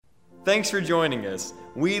Thanks for joining us.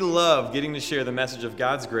 We love getting to share the message of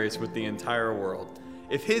God's grace with the entire world.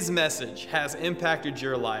 If His message has impacted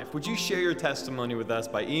your life, would you share your testimony with us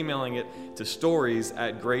by emailing it to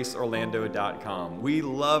stories@graceorlando.com. We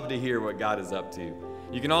love to hear what God is up to.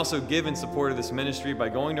 You can also give in support of this ministry by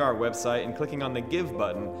going to our website and clicking on the Give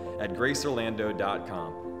button at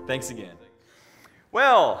graceorlando.com. Thanks again.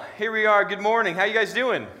 Well, here we are. Good morning. How you guys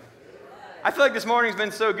doing? I feel like this morning's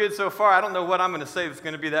been so good so far. I don't know what I'm going to say that's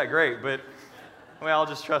going to be that great, but well, I'll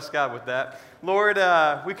just trust God with that. Lord,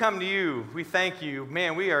 we come to you. We thank you.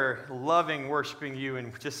 Man, we are loving worshiping you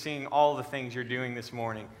and just seeing all the things you're doing this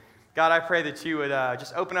morning. God, I pray that you would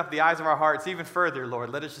just open up the eyes of our hearts even further, Lord.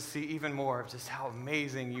 Let us just see even more of just how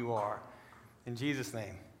amazing you are. In Jesus'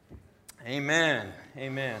 name, amen.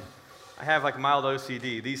 Amen. I have like mild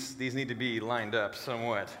OCD. These need to be lined up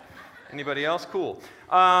somewhat. Anybody else? Cool.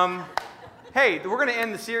 Hey, we're going to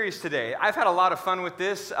end the series today. I've had a lot of fun with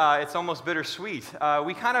this. It's almost bittersweet.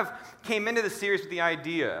 We kind of came into the series with the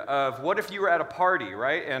idea of what if you were at a party,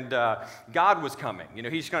 right? And God was coming. You know,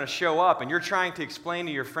 He's going to show up, and you're trying to explain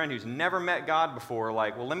to your friend who's never met God before,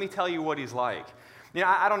 like, well, let me tell you what He's like. You know,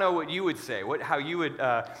 I don't know what you would say, how you would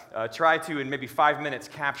try to, in maybe 5 minutes,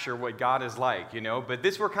 capture what God is like, you know? But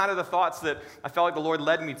these were kind of the thoughts that I felt like the Lord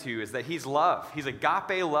led me to, is that He's love. He's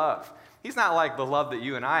agape love. He's not like the love that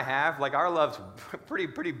you and I have. Like, our love's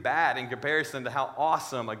pretty bad in comparison to how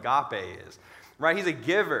awesome agape is, right? He's a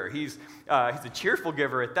giver. He's a cheerful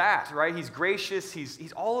giver at that, right? He's gracious.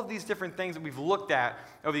 He's all of these different things that we've looked at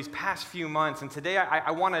over these past few months. And today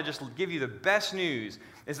I want to just give you the best news,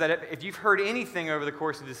 is that if you've heard anything over the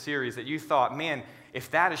course of this series that you thought, man, if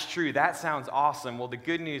that is true, that sounds awesome. Well, the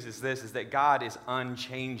good news is this, is that God is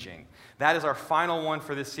unchanging. That is our final one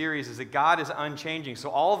for this series, is that God is unchanging. So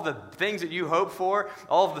all of the things that you hope for,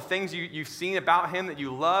 all of the things you've seen about Him that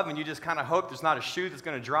you love, and you just kind of hope there's not a shoe that's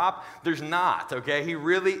going to drop, there's not, okay? He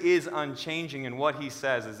really is unchanging, and what He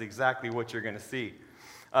says is exactly what you're going to see.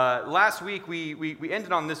 Last week, we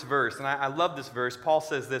ended on this verse, and I love this verse. Paul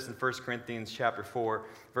says this in 1 Corinthians chapter 4,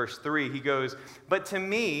 verse 3. He goes, "But to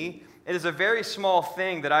me, it is a very small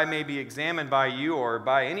thing that I may be examined by you or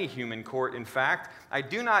by any human court. In fact, I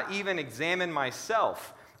do not even examine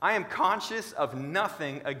myself. I am conscious of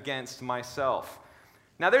nothing against myself."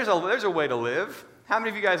 Now, there's a way to live. How many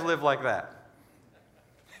of you guys live like that?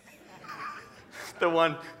 The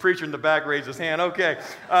one preacher in the back raised his hand. Okay.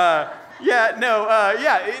 That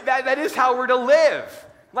is how we're to live.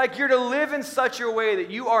 Like, you're to live in such a way that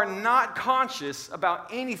you are not conscious about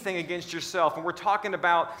anything against yourself. And we're talking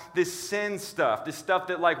about this sin stuff, this stuff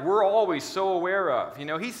that, like, we're always so aware of. You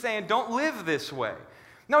know, he's saying, don't live this way.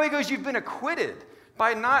 No, he goes, you've been acquitted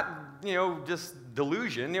by not, just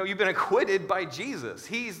delusion. You've been acquitted by Jesus.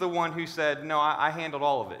 He's the one who said, no, I handled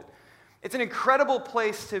all of it. It's an incredible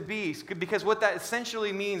place to be, because what that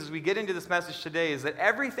essentially means as we get into this message today is that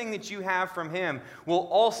everything that you have from Him will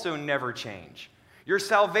also never change. Your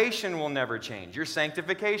salvation will never change. Your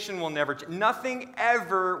sanctification will never change. Nothing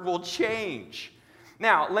ever will change.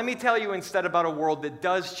 Now, let me tell you instead about a world that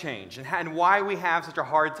does change, and why we have such a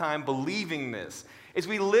hard time believing this, is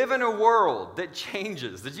we live in a world that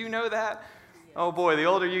changes. Did you know that? Oh boy, the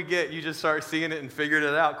older you get, you just start seeing it and figuring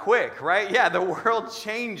it out quick, right? Yeah, the world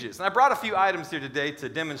changes. And I brought a few items here today to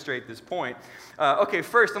demonstrate this point. Okay,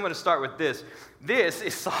 first I'm going to start with this. This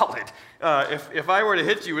is solid. If I were to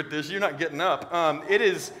hit you with this, you're not getting up. It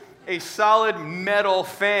is a solid metal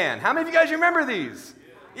fan. How many of you guys remember these?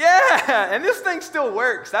 Yeah, and this thing still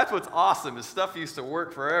works. That's what's awesome. This stuff used to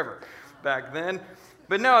work forever back then.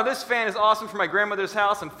 But no, this fan is awesome for my grandmother's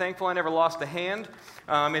house. I'm thankful I never lost a hand.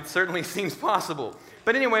 It certainly seems possible.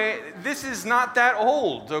 But anyway, this is not that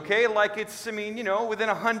old, okay? Like, it's, within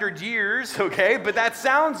 100 years, okay? But that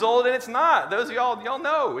sounds old, and it's not. Those of y'all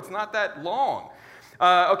know it's not that long.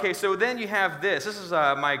 Okay, so then you have this. This is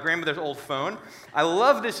my grandmother's old phone. I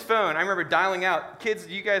love this phone. I remember dialing out. Kids,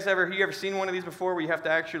 you ever seen one of these before where you have to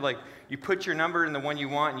actually, you put your number in the one you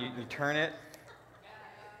want and you turn it?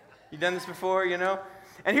 You done this before,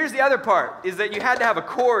 And here's the other part, is that you had to have a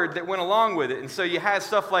cord that went along with it. And so you had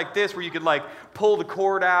stuff like this where you could, pull the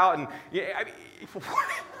cord out. And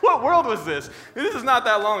what world was this? This is not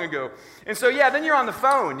that long ago. And so, then you're on the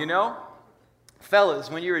phone, Fellas,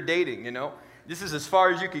 when you were dating, this is as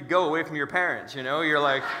far as you could go away from your parents, You're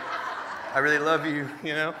like, I really love you,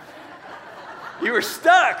 You were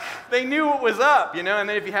stuck. They knew what was up, And then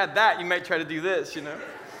if you had that, you might try to do this,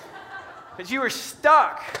 But you were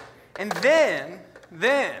stuck. And then,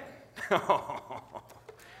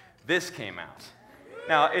 this came out.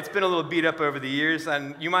 Now, it's been a little beat up over the years,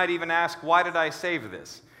 and you might even ask, why did I save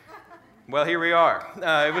this? Well, here we are.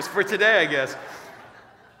 It was for today, I guess.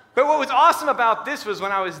 But what was awesome about this was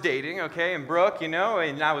when I was dating, okay, and Brooke, and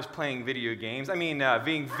I was playing video games.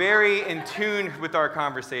 Being very in tune with our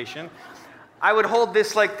conversation. I would hold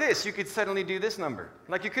this like this. You could suddenly do this number.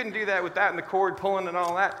 Like, you couldn't do that with that and the cord pulling and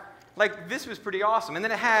all that. Like, this was pretty awesome. And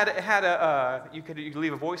then you could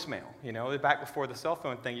leave a voicemail, back before the cell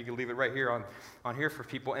phone thing, you could leave it right here on here for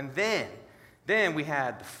people. And then we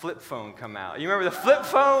had the flip phone come out. You remember the flip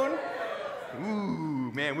phone?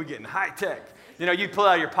 Ooh, man, we're getting high tech. You'd pull it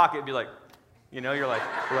out of your pocket and be like, you're like,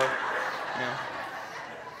 hello.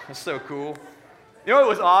 That's so cool. What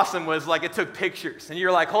was awesome was, like, it took pictures. And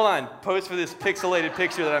you're like, hold on, pose for this pixelated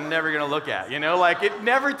picture that I'm never going to look at. Like, it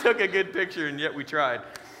never took a good picture, and yet we tried.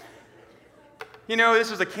 This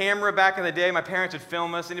was a camera back in the day. My parents would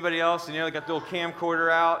film us. Anybody else? They got the little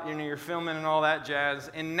camcorder out. You're filming and all that jazz.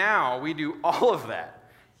 And now we do all of that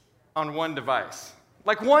on one device.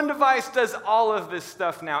 Like, one device does all of this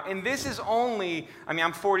stuff now. And this is only,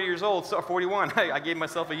 I'm 40 years old, so 41. I gave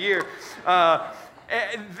myself a year.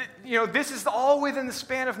 This is all within the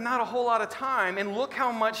span of not a whole lot of time. And look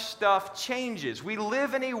how much stuff changes. We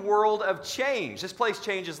live in a world of change. This place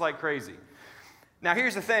changes like crazy. Now,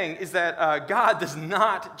 here's the thing, is that God does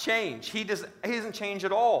not change. He doesn't change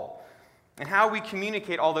at all. And how we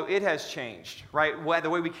communicate, although it has changed, right? The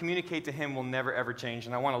way we communicate to Him will never, ever change.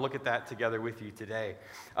 And I want to look at that together with you today.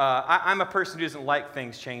 I'm a person who doesn't like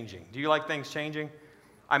things changing. Do you like things changing?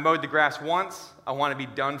 I mowed the grass once. I want to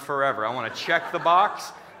be done forever. I want to check the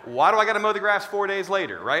box. Why do I got to mow the grass 4 days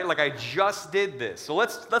later, right? Like, I just did this. So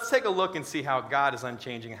let's take a look and see how God is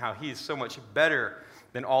unchanging and how He is so much better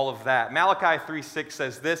than all of that. Malachi 3:6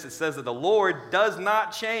 says this. It says that the Lord does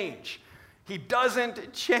not change. He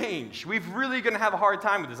doesn't change. We're really going to have a hard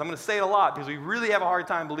time with this. I'm going to say it a lot because we really have a hard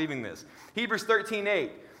time believing this. Hebrews 13:8.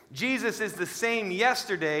 Jesus is the same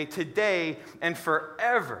yesterday, today, and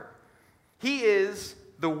forever. He is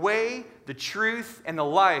the way, the truth, and the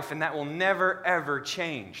life, and that will never, ever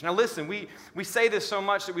change. Now listen, we say this so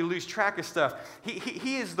much that we lose track of stuff.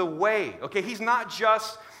 He is the way, okay? He's not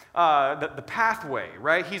just the pathway,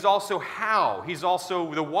 right? He's also how. He's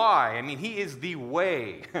also the why. He is the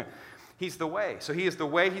way. He's the way. So He is the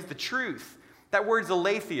way. He's the truth. That word's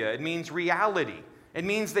aletheia. It means reality. It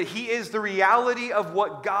means that He is the reality of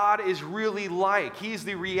what God is really like. He is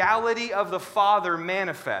the reality of the Father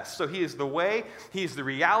manifest. So He is the way. He is the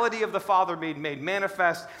reality of the Father made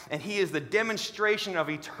manifest. And He is the demonstration of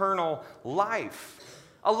eternal life.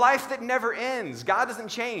 A life that never ends. God doesn't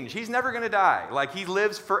change. He's never going to die. Like, He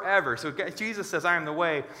lives forever. So Jesus says, I am the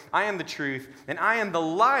way, I am the truth, and I am the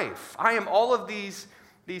life. I am all of these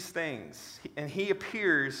things. And He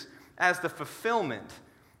appears as the fulfillment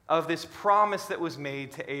of this promise that was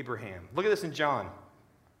made to Abraham. Look at this in John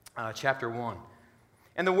chapter 1.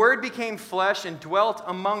 And the Word became flesh and dwelt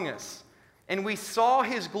among us. And we saw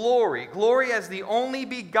His glory, glory as the only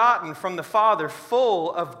begotten from the Father,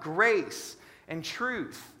 full of grace and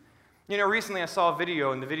truth. Recently I saw a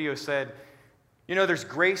video, and the video said, there's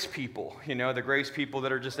grace people, the grace people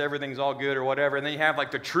that are just everything's all good or whatever, and then you have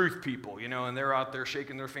like the truth people, and they're out there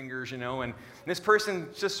shaking their fingers, and this person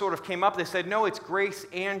just sort of came up, they said, no, it's grace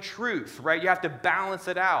and truth, right? You have to balance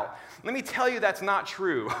it out. Let me tell you that's not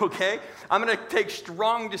true, okay? I'm going to take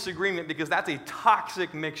strong disagreement because that's a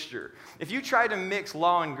toxic mixture. If you try to mix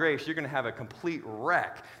law and grace, you're going to have a complete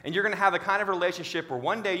wreck, and you're going to have the kind of relationship where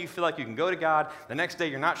one day you feel like you can go to God, the next day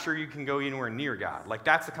you're not sure you can go anywhere near God. Like,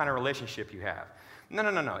 that's the kind of relationship you have.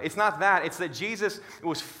 No. It's not that. It's that Jesus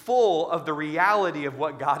was full of the reality of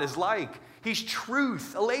what God is like. He's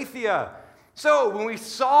truth, aletheia. So when we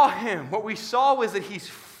saw Him, what we saw was that He's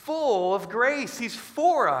full of grace. He's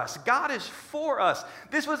for us. God is for us.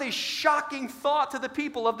 This was a shocking thought to the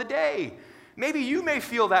people of the day. Maybe you may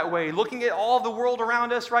feel that way, looking at all the world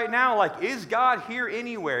around us right now, like, is God here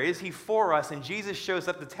anywhere? Is He for us? And Jesus shows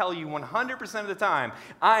up to tell you 100% of the time,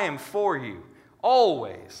 I am for you.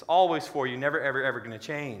 Always, always for you, never, ever, ever going to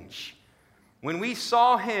change. When we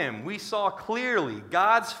saw Him, we saw clearly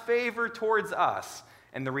God's favor towards us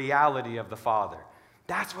and the reality of the Father.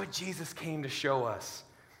 That's what Jesus came to show us.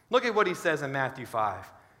 Look at what He says in Matthew 5.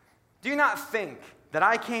 Do you not think that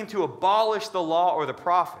I came to abolish the law or the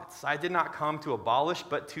prophets? I did not come to abolish,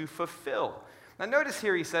 but to fulfill. Now notice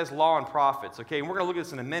here He says law and prophets, okay? And we're going to look at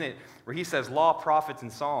this in a minute where He says law, prophets,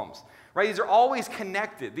 and Psalms. Right? These are always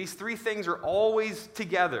connected. These three things are always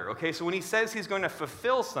together, okay? So when He says He's going to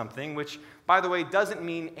fulfill something, which, by the way, doesn't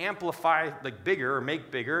mean amplify, like bigger or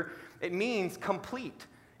make bigger, it means complete.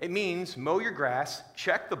 It means mow your grass,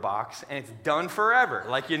 check the box, and it's done forever.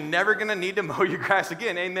 Like you're never going to need to mow your grass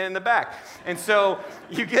again. Amen in the back. And so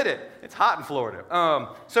you get it. It's hot in Florida.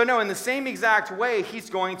 So no, in the same exact way, he's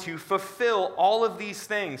going to fulfill all of these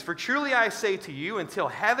things. For truly I say to you, until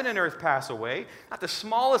heaven and earth pass away, not the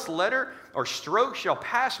smallest letter or stroke shall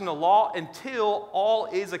pass from the law until all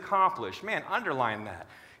is accomplished. Man, underline that.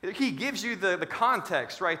 He gives you the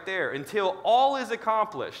context right there. Until all is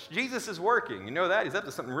accomplished. Jesus is working. You know that? He's up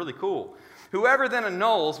to something really cool. Whoever then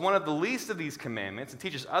annuls one of the least of these commandments and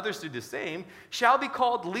teaches others to do the same shall be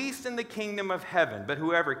called least in the kingdom of heaven. But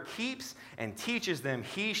whoever keeps and teaches them,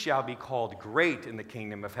 he shall be called great in the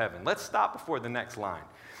kingdom of heaven. Let's stop before the next line.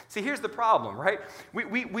 See, here's the problem, right?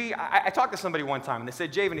 I talked to somebody one time, and they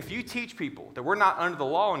said, Javen, if you teach people that we're not under the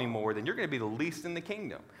law anymore, then you're going to be the least in the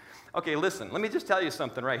kingdom. Okay, listen, let me just tell you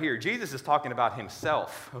something right here. Jesus is talking about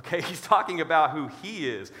himself, okay? He's talking about who he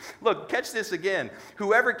is. Look, catch this again.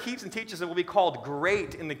 Whoever keeps and teaches it will be called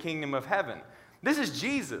great in the kingdom of heaven. This is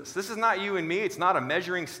Jesus. This is not you and me. It's not a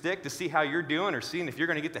measuring stick to see how you're doing or seeing if you're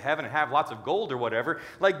going to get to heaven and have lots of gold or whatever.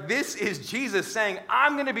 Like, this is Jesus saying,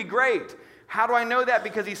 I'm going to be great. How do I know that?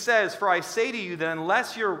 Because he says, for I say to you that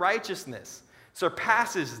unless your righteousness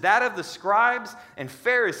surpasses that of the scribes and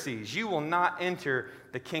Pharisees, you will not enter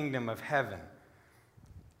the kingdom of heaven.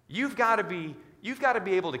 You've got to be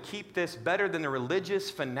able to keep this better than the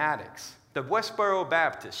religious fanatics, the Westboro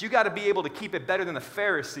Baptists. You've got to be able to keep it better than the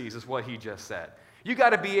Pharisees, is what he just said. You got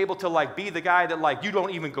to be able to be the guy that you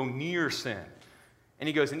don't even go near sin. And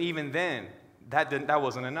he goes, and even then, that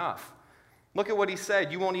wasn't enough. Look at what he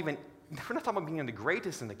said. We're not talking about being the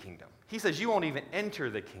greatest in the kingdom. He says you won't even enter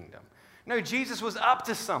the kingdom. No, Jesus was up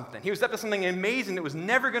to something. He was up to something amazing that was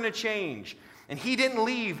never going to change. And he didn't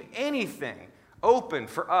leave anything open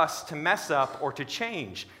for us to mess up or to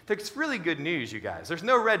change. It's really good news, you guys. There's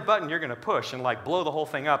no red button you're going to push and blow the whole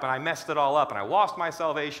thing up, and I messed it all up, and I lost my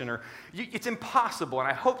salvation. It's impossible, and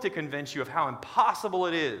I hope to convince you of how impossible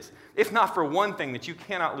it is, if not for one thing, that you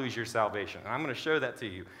cannot lose your salvation. And I'm going to show that to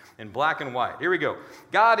you in black and white. Here we go.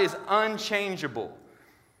 God is unchangeable.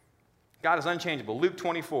 God is unchangeable. Luke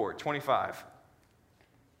 24:25.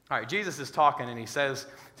 All right, Jesus is talking, and he says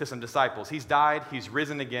to some disciples, he's died, he's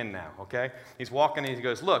risen again now, okay? He's walking, and he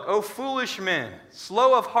goes, look, O foolish men,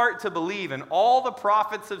 slow of heart to believe, and all the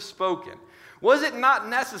prophets have spoken. Was it not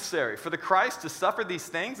necessary for the Christ to suffer these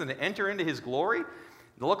things and to enter into his glory?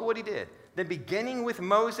 Look at what he did. Then beginning with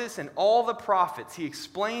Moses and all the prophets, he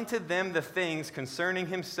explained to them the things concerning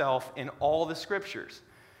himself in all the scriptures.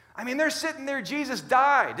 I mean, they're sitting there, Jesus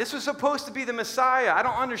died. This was supposed to be the Messiah. I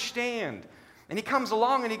don't understand. And he comes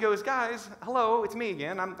along and he goes, guys, hello, it's me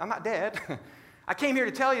again. I'm not dead. I came here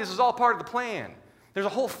to tell you this is all part of the plan. There's a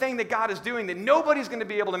whole thing that God is doing that nobody's going to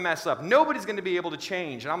be able to mess up. Nobody's going to be able to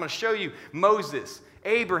change. And I'm going to show you Moses,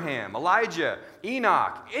 Abraham, Elijah,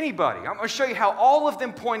 Enoch, anybody. I'm going to show you how all of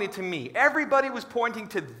them pointed to me. Everybody was pointing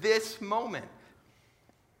to this moment.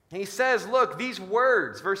 And he says, look, these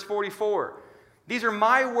words, verse 44, these are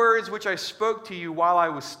my words which I spoke to you while I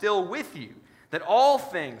was still with you, that all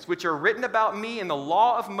things which are written about me in the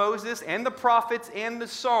law of Moses and the prophets and the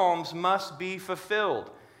Psalms must be fulfilled.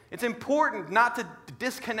 It's important not to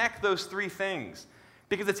disconnect those three things,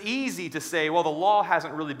 because it's easy to say, well, the law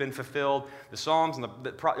hasn't really been fulfilled. The Psalms and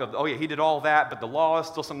he did all that, but the law is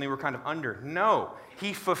still something we're kind of under. No,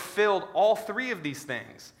 he fulfilled all three of these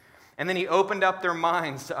things. And then he opened up their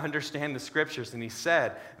minds to understand the scriptures, and he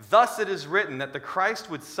said, thus it is written that the Christ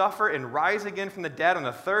would suffer and rise again from the dead on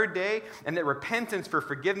the third day, and that repentance for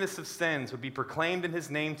forgiveness of sins would be proclaimed in his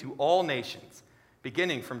name to all nations,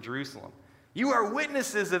 beginning from Jerusalem. You are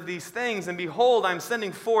witnesses of these things, and behold, I'm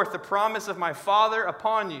sending forth the promise of my Father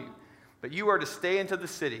upon you, but you are to stay into the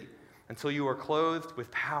city until you are clothed with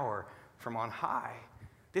power from on high.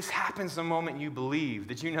 This happens the moment you believe,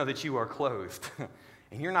 that you know that you are clothed.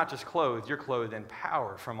 And you're not just clothed, you're clothed in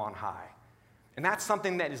power from on high. And that's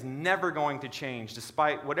something that is never going to change.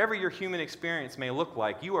 Despite whatever your human experience may look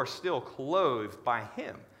like, you are still clothed by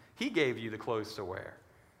him. He gave you the clothes to wear.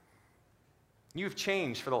 You've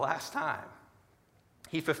changed for the last time.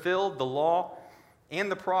 He fulfilled the law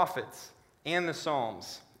and the prophets and the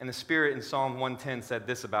Psalms. And the Spirit in Psalm 110 said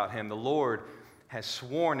this about him: the Lord has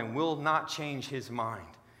sworn and will not change his mind.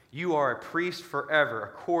 You are a priest forever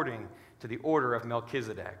according to the order of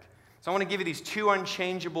Melchizedek. So I want to give you these two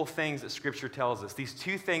unchangeable things that Scripture tells us. These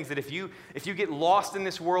two things that if you get lost in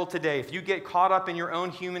this world today, if you get caught up in your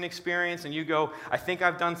own human experience and you go, I think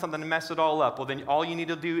I've done something to mess it all up, well then all you need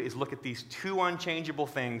to do is look at these two unchangeable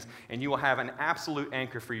things and you will have an absolute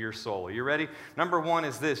anchor for your soul. Are you ready? Number one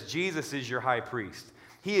is this: Jesus is your high priest.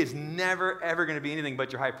 He is never, ever going to be anything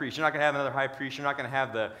but your high priest. You're not going to have another high priest. You're not going to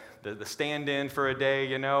have the stand-in for a day,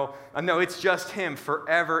 you know. No, it's just him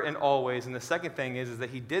forever and always. And the second thing is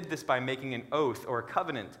that he did this by making an oath or a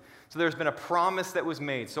covenant. So there's been a promise that was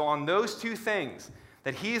made. So on those two things,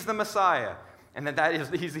 that he's the Messiah, and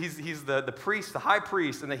he's the priest, the high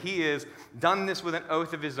priest, and that he has done this with an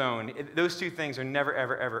oath of his own, those two things are never,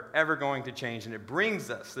 ever, ever, ever going to change. And it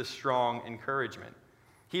brings us this strong encouragement.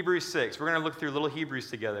 Hebrews 6. We're going to look through little Hebrews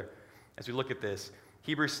together as we look at this.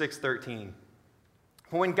 Hebrews 6:13.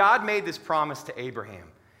 When God made this promise to Abraham,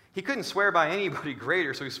 he couldn't swear by anybody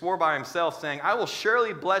greater, so he swore by himself, saying, I will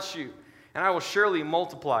surely bless you, and I will surely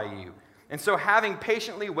multiply you. And so having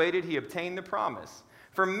patiently waited, he obtained the promise.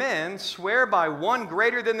 For men swear by one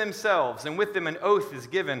greater than themselves, and with them an oath is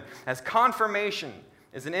given as confirmation,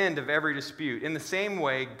 is an end of every dispute. In the same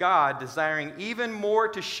way, God, desiring even more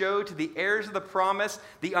to show to the heirs of the promise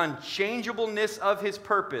the unchangeableness of his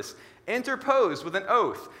purpose, interposed with an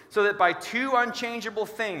oath, so that by two unchangeable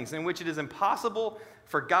things in which it is impossible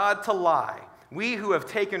for God to lie, we who have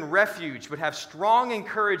taken refuge would have strong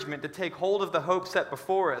encouragement to take hold of the hope set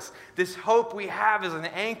before us. This hope we have is an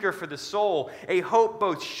anchor for the soul, a hope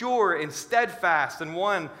both sure and steadfast, and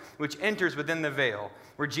one which enters within the veil,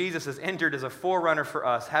 where Jesus has entered as a forerunner for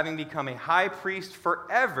us, having become a high priest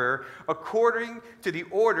forever according to the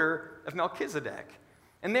order of Melchizedek.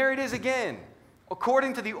 And there it is again,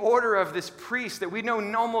 according to the order of this priest that we know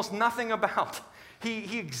almost nothing about.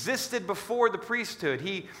 He existed before the priesthood.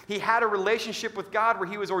 He had a relationship with God where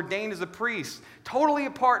he was ordained as a priest, totally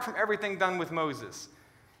apart from everything done with Moses.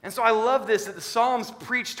 And so I love this, that the Psalms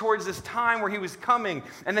preach towards this time where he was coming.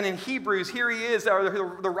 And then in Hebrews, here he is, or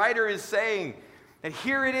the writer is saying that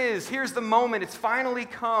here it is, here's the moment, it's finally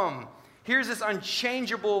come. Here's these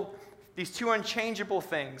two unchangeable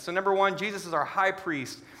things. So number one, Jesus is our high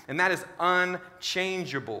priest, and that is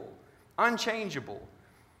unchangeable. Unchangeable.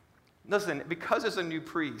 Listen, because as a new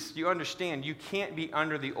priest, you understand you can't be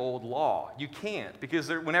under the old law. You can't, because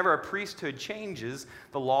whenever a priesthood changes,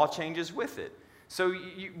 the law changes with it. So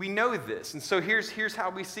we know this, and so here's how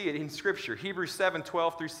we see it in Scripture. Hebrews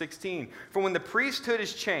 7:12 through 16. For when the priesthood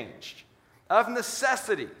is changed, of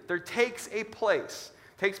necessity there takes place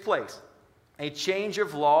a change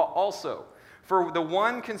of law also. For the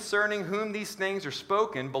one concerning whom these things are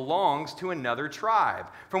spoken belongs to another tribe,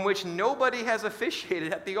 from which nobody has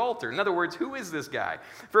officiated at the altar. In other words, who is this guy?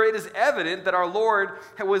 For it is evident that our Lord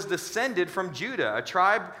was descended from Judah, a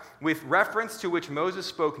tribe with reference to which Moses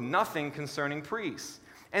spoke nothing concerning priests.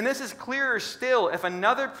 And this is clearer still if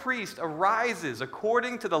another priest arises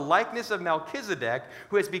according to the likeness of Melchizedek,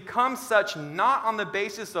 who has become such not on the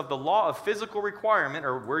basis of the law of physical requirement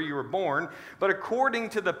or where you were born, but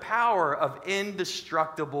according to the power of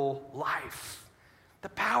indestructible life. The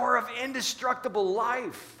power of indestructible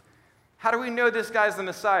life. How do we know this guy's the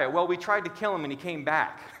Messiah? Well, we tried to kill him and he came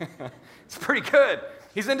back. It's pretty good.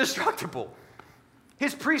 He's indestructible.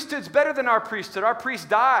 His priesthood's better than our priesthood. Our priests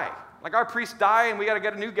die. Like our priests die and we got to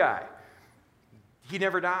get a new guy. He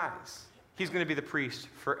never dies. He's going to be the priest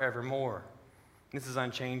forevermore. This is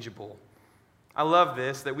unchangeable. I love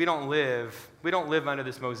this, that we don't live under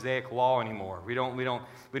this Mosaic law anymore. We don't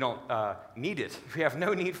need it. We have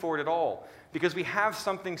no need for it at all, because we have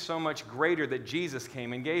something so much greater that Jesus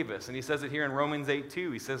came and gave us. And he says it here in Romans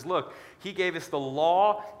 8:2. He says, look, he gave us the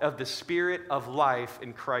law of the Spirit of life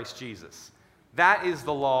in Christ Jesus. That is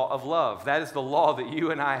the law of love. That is the law that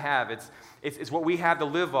you and I have. It's what we have to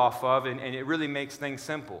live off of, and it really makes things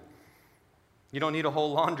simple. You don't need a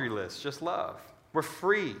whole laundry list, just love. We're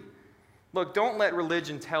free. Look, don't let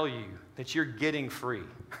religion tell you that you're getting free.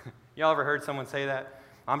 Y'all ever heard someone say that?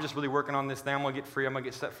 I'm just really working on this thing. I'm going to get free. I'm going to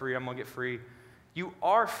get set free. I'm going to get free. You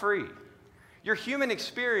are free. Your human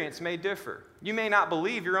experience may differ. You may not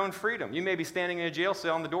believe your own freedom. You may be standing in a jail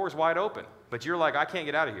cell and the door's wide open, but you're like, I can't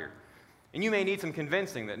get out of here. And you may need some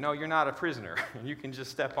convincing that, no, you're not a prisoner, and you can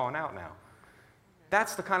just step on out now.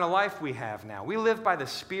 That's the kind of life we have now. We live by the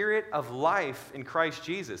Spirit of life in Christ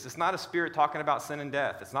Jesus. It's not a spirit talking about sin and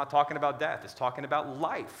death. It's not talking about death. It's talking about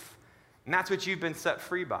life. And that's what you've been set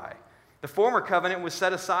free by. The former covenant was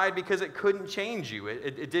set aside because it couldn't change you.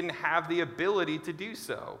 It didn't have the ability to do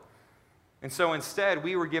so. And so instead,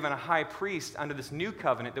 we were given a high priest under this new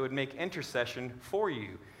covenant that would make intercession for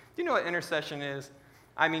you. Do you know what intercession is?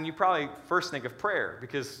 I mean, you probably first think of prayer,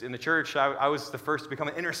 because in the church, I was the first to become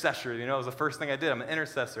an intercessor. You know, it was the first thing I did. I'm an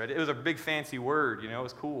intercessor. It was a big fancy word, you know, it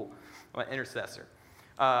was cool. I'm an intercessor.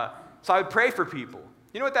 So I would pray for people.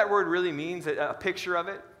 You know what that word really means, a picture of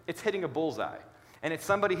it? It's hitting a bullseye. And it's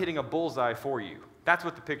somebody hitting a bullseye for you. That's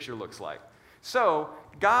what the picture looks like. So,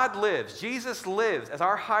 God lives, Jesus lives as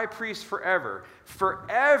our high priest forever,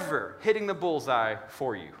 forever hitting the bullseye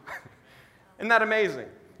for you. Isn't that amazing?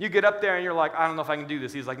 You get up there and you're like, I don't know if I can do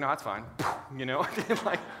this. He's like, no, that's fine. You know,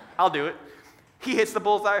 like, I'll do it. He hits the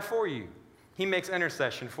bullseye for you. He makes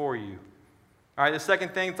intercession for you. All right, the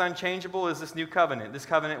second thing that's unchangeable is this new covenant. This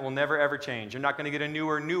covenant will never, ever change. You're not going to get a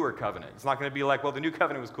newer covenant. It's not going to be like, well, the new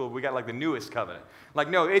covenant was cool, but we got like the newest covenant. Like,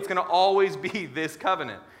 no, it's going to always be this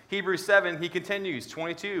covenant. Hebrews 7, he continues,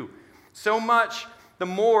 22. So much the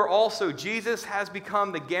more also Jesus has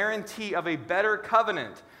become the guarantee of a better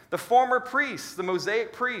covenant. The former priests, the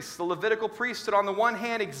Mosaic priests, the Levitical priesthood, on the one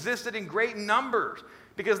hand, existed in great numbers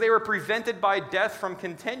because they were prevented by death from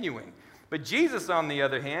continuing. But Jesus, on the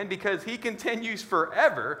other hand, because he continues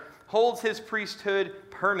forever, holds his priesthood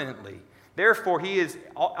permanently. Therefore, he is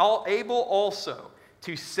able also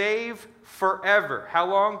to save forever. How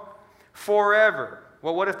long? Forever.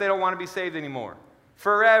 Well, what if they don't want to be saved anymore?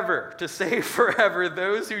 Forever. To save forever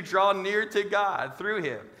those who draw near to God through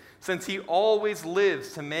him, since he always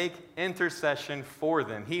lives to make intercession for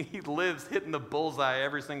them. He lives hitting the bullseye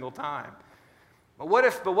every single time. But what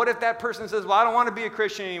if that person says, well, I don't want to be a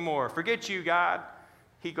Christian anymore. Forget you, God.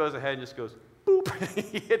 He goes ahead and just goes, boop.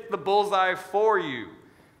 He hit the bullseye for you.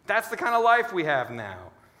 That's the kind of life we have now.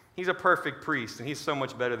 He's a perfect priest, and he's so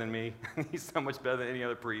much better than me. He's so much better than any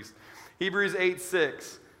other priest. Hebrews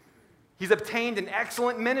 8:6. He's obtained an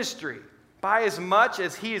excellent ministry by as much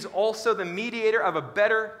as he is also the mediator of a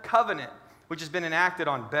better covenant, which has been enacted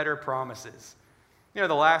on better promises. You know,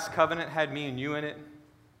 the last covenant had me and you in it.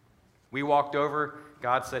 We walked over,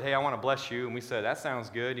 God said, hey, I want to bless you. And we said, that sounds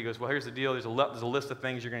good. He goes, well, here's the deal. There's a list of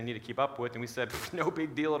things you're going to need to keep up with. And we said, no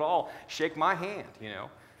big deal at all. Shake my hand, you know.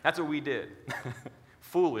 That's what we did.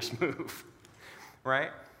 Foolish move, right?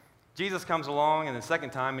 Jesus comes along and the second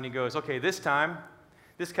time and he goes, okay, this time,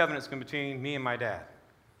 this covenant's going to be between me and my dad.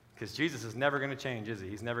 Because Jesus is never going to change, is he?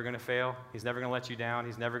 He's never going to fail. He's never going to let you down.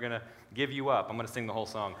 He's never going to give you up. I'm going to sing the whole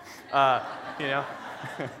song. You know?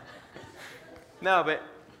 No, but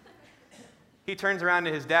he turns around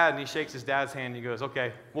to his dad and he shakes his dad's hand and he goes,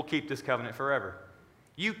 okay, we'll keep this covenant forever.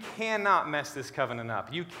 You cannot mess this covenant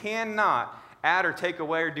up. You cannot add or take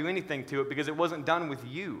away or do anything to it because it wasn't done with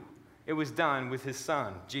you. It was done with his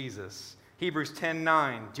son, Jesus. Hebrews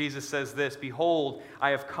 10:9, Jesus says this, behold,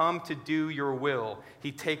 I have come to do your will.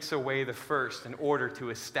 He takes away the first in order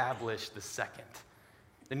to establish the second.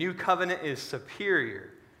 The new covenant is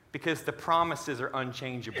superior because the promises are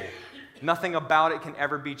unchangeable. Nothing about it can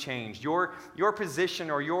ever be changed. Your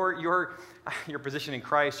position or your position in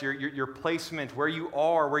Christ, your placement, where you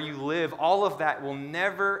are, where you live, all of that will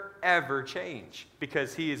never, ever change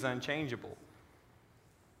because he is unchangeable.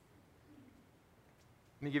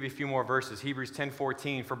 Let me give you a few more verses. Hebrews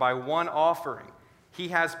 10:14, for by one offering he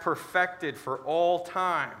has perfected for all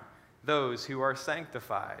time those who are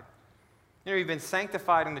sanctified. You know, you've been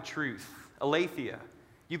sanctified in the truth, aletheia.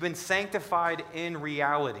 You've been sanctified in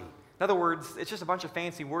reality. In other words, it's just a bunch of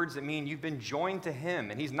fancy words that mean you've been joined to him,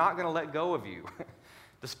 and he's not going to let go of you,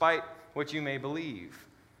 despite what you may believe.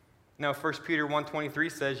 Now, 1 Peter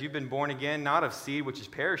 1:23 says, you've been born again, not of seed which is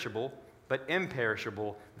perishable, but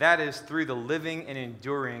imperishable. That is through the living and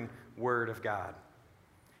enduring Word of God.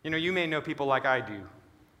 You know, you may know people like I do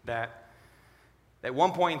that at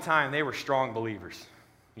one point in time, they were strong believers,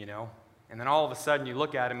 you know, and then all of a sudden you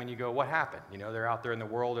look at them and you go, what happened? You know, they're out there in the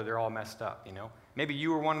world or they're all messed up, you know. Maybe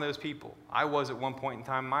you were one of those people. I was at one point in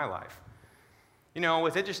time in my life. You know,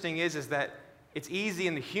 what's interesting is that it's easy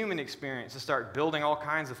in the human experience to start building all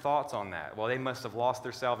kinds of thoughts on that. Well, they must have lost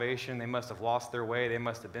their salvation. They must have lost their way. They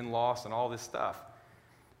must have been lost and all this stuff.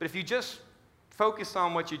 But if you just focus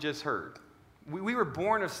on what you just heard, we were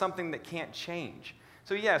born of something that can't change.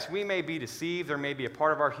 So yes, we may be deceived. There may be a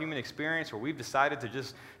part of our human experience where we've decided to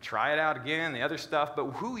just try it out again, the other stuff. But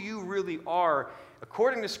who you really are,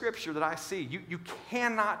 according to Scripture that I see, you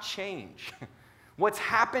cannot change. What's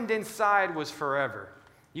happened inside was forever.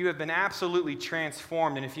 You have been absolutely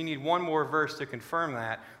transformed. And if you need one more verse to confirm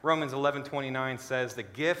that, Romans 11:29 says, the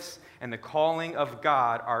gifts and the calling of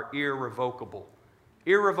God are irrevocable.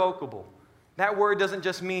 Irrevocable. That word doesn't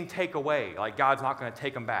just mean take away, like God's not going to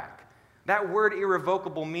take them back. That word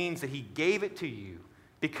irrevocable means that he gave it to you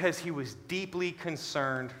because he was deeply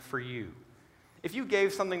concerned for you. If you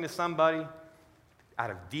gave something to somebody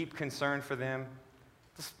out of deep concern for them,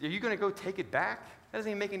 are you going to go take it back? That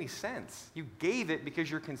doesn't even make any sense. You gave it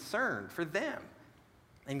because you're concerned for them.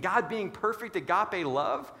 And God being perfect agape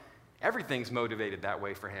love, everything's motivated that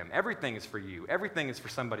way for him. Everything is for you. Everything is for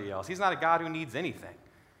somebody else. He's not a God who needs anything.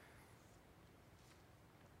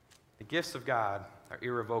 The gifts of God are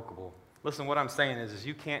irrevocable. Listen, what I'm saying is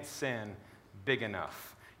you can't sin big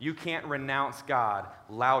enough. You can't renounce God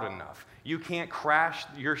loud enough. You can't crash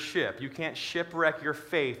your ship. You can't shipwreck your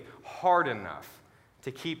faith hard enough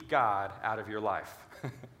to keep God out of your life.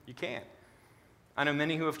 You can't. I know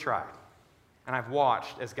many who have tried, and I've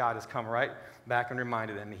watched as God has come right back and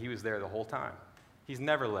reminded them that he was there the whole time. He's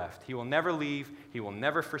never left. He will never leave. He will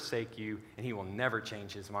never forsake you, and he will never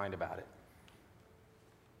change his mind about it.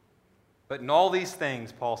 But in all these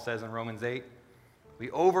things, Paul says in Romans 8, we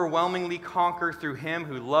overwhelmingly conquer through him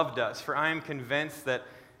who loved us. For I am convinced that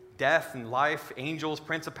death and life, angels,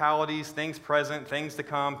 principalities, things present, things to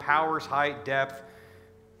come, powers, height, depth,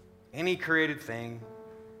 any created thing,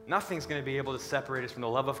 nothing's going to be able to separate us from the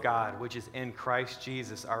love of God, which is in Christ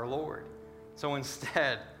Jesus our Lord. So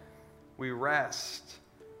instead, we rest.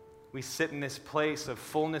 We sit in this place of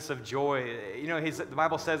fullness of joy. You know, the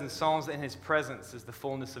Bible says in Psalms that in his presence is the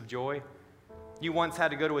fullness of joy. You once had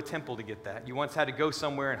to go to a temple to get that. You once had to go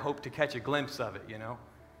somewhere and hope to catch a glimpse of it, you know.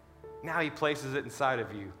 Now he places it inside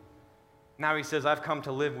of you. Now he says, I've come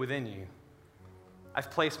to live within you. I've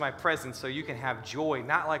placed my presence so you can have joy,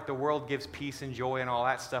 not like the world gives peace and joy and all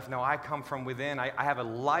that stuff. No, I come from within. I have a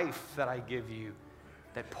life that I give you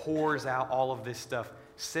that pours out all of this stuff.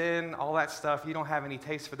 Sin, all that stuff, you don't have any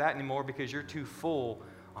taste for that anymore because you're too full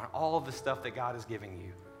on all of the stuff that God is giving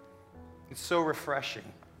you. It's so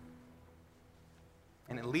refreshing.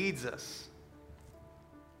 And it leads us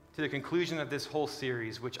to the conclusion of this whole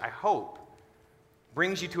series, which I hope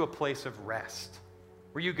brings you to a place of rest,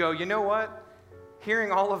 where you go, you know what?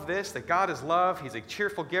 Hearing all of this, that God is love, he's a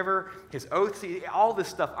cheerful giver, his oaths, all this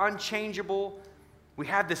stuff, unchangeable. We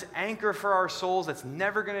have this anchor for our souls that's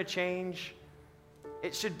never going to change.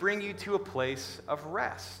 It should bring you to a place of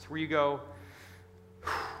rest, where you go,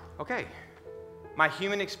 okay, my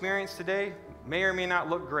human experience today may or may not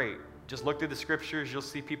look great. Just look through the scriptures, you'll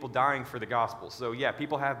see people dying for the gospel. So yeah,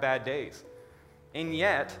 people have bad days. And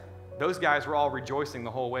yet, those guys were all rejoicing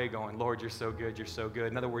the whole way going, Lord, you're so good, you're so good.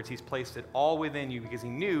 In other words, he's placed it all within you because he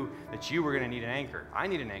knew that you were going to need an anchor. I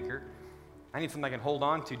need an anchor. I need something I can hold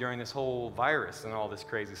on to during this whole virus and all this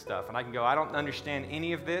crazy stuff. And I can go, I don't understand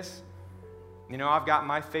any of this. You know, I've got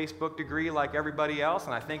my Facebook degree like everybody else,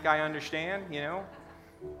 and I think I understand, you know.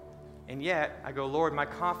 And yet, I go, Lord, my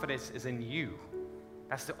confidence is in you.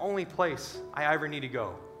 That's the only place I ever need to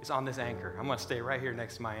go, is on this anchor. I'm going to stay right here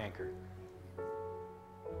next to my anchor.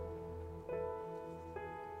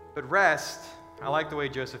 But rest, I like the way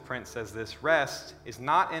Joseph Prince says this, rest is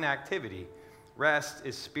not inactivity. Rest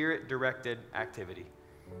is spirit-directed activity,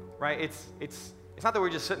 right? It's not that we're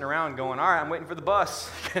just sitting around going, all right, I'm waiting for the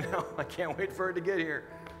bus. You know, I can't wait for it to get here.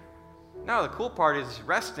 No, the cool part is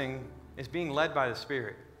resting is being led by the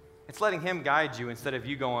Spirit. It's letting him guide you instead of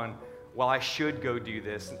you going, well, I should go do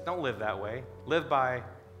this. Don't live that way. Live by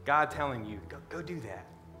God telling you, go do that.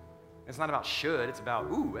 It's not about should. It's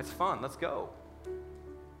about, ooh, that's fun. Let's go.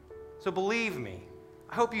 So believe me,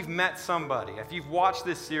 I hope you've met somebody. If you've watched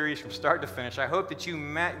this series from start to finish, I hope that you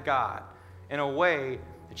met God in a way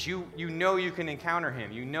that you know you can encounter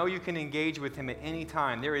him. You know you can engage with him at any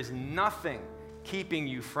time. There is nothing keeping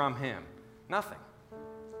you from him. Nothing.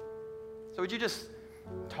 So would you just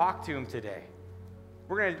talk to him today?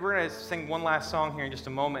 We're gonna sing one last song here in just a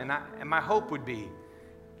moment, and my hope would be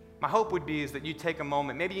is that you take a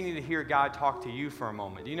moment. Maybe you need to hear God talk to you for a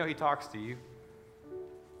moment. Do you know he talks to you?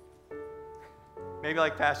 Maybe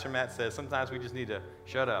like Pastor Matt says, sometimes we just need to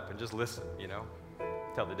shut up and just listen, you know?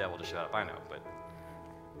 Tell the devil to shut up, I know, but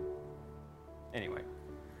anyway.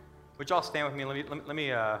 Would y'all stand with me? Let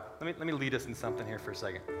me lead us in something here for a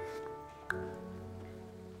second.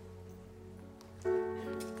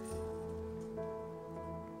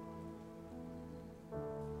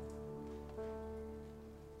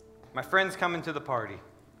 My friend's coming to the party.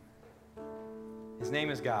 His name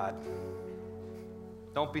is God.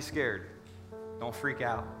 Don't be scared. Don't freak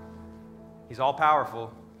out. He's all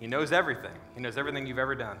powerful. He knows everything. He knows everything you've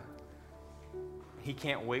ever done. He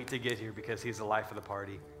can't wait to get here because he's the life of the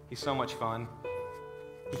party. He's so much fun.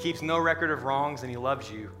 He keeps no record of wrongs, and he loves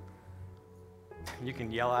you. You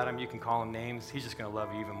can yell at him. You can call him names. He's just going to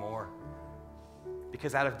love you even more.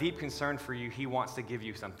 Because out of deep concern for you, he wants to give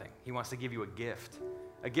you something. He wants to give you a gift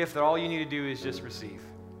that all you need to do is just receive.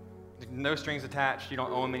 No strings attached. You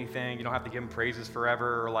don't owe him anything. You don't have to give him praises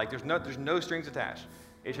forever. Or there's no strings attached.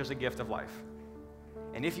 It's just a gift of life.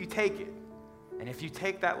 And if you take it, and if you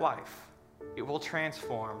take that life, it will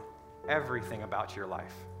transform everything about your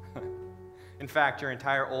life. In fact, your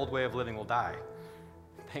entire old way of living will die.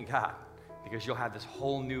 Thank God, because you'll have this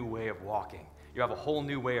whole new way of walking. You have a whole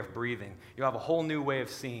new way of breathing. You have a whole new way of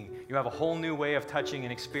seeing. You have a whole new way of touching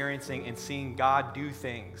and experiencing and seeing God do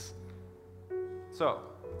things. So,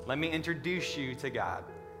 Let me introduce you to God.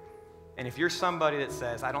 And if you're somebody that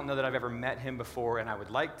says, I don't know that I've ever met him before and I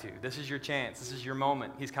would like to, this is your chance. This is your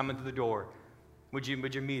moment. He's coming through the door. Would you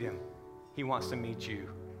meet him? He wants to meet you.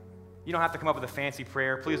 You don't have to come up with a fancy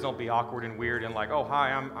prayer. Please don't be awkward and weird and like, oh,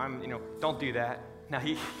 hi, I'm don't do that. No,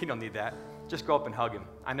 he don't need that. Just go up and hug him.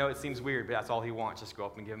 I know it seems weird, but that's all he wants. Just go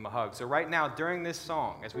up and give him a hug. So right now, during this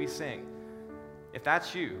song, as we sing, if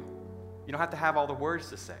that's you, you don't have to have all the words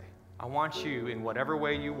to say. I want you, in whatever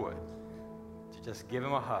way you would, to just give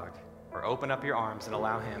him a hug or open up your arms and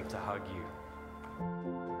allow him to hug you.